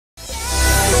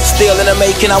still in the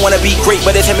making. I wanna be great,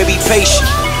 but it's time to be patient.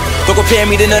 Don't compare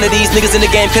me to none of these niggas in the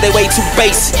game, cause they way too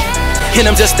basic. And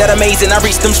I'm just that amazing, I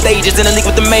reach them stages in the league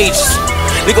with the majors.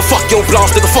 Nigga, fuck your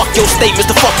blogs, nigga, fuck your statements.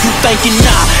 The fuck you thinking?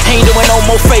 Nah, ain't doing no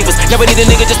more favors. Never need a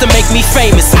nigga just to make me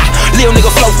famous. Lil nigga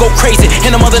flow go crazy,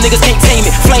 and them other niggas can't tame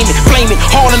it. Flame it,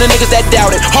 all of the niggas that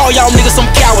doubt it. All y'all niggas some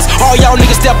cowards, all y'all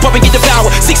niggas step up and get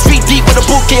devoured. 6 feet deep with a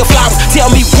bouquet of flowers.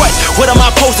 Tell me what am I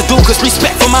supposed to do? Cause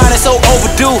respect for mine is so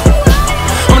overdue.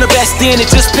 I'm the best in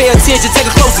it, just pay attention, take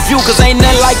a closer view. Cause ain't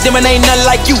nothing like them and ain't nothing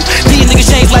like you. These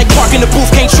niggas change like Park in the booth.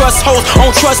 Can't trust hoes,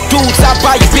 don't trust dudes. I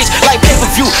buy you bitch like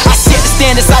pay-per-view. I set the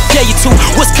standards, I dare you to.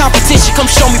 What's competition? Come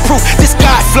show me proof. This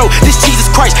God flow, this Jesus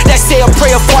Christ that say a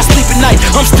prayer before I sleep at night.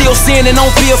 I'm still sinning,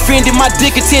 don't be offended. My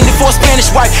dick intended for a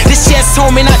Spanish wife. This chest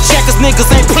homie, not checkers.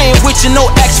 Niggas ain't playing with you, no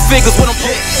action figures. What I'm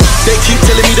playing. They keep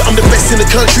telling me that I'm the best in the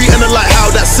country, and I like how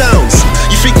that sounds.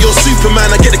 You think you're Superman,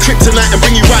 I get the kryptonite and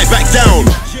bring you right back down.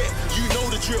 Yeah, you know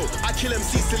the drill. I kill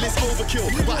MCs till it's overkill.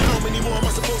 But how many more am I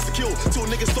supposed to kill? Till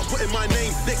niggas stop putting my name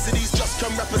next to these just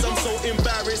come rappers. I'm so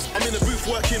embarrassed. I'm in the booth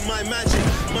working my magic.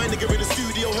 My nigga in the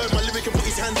studio heard my lyric and put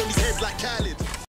his hands on his head like Khaled.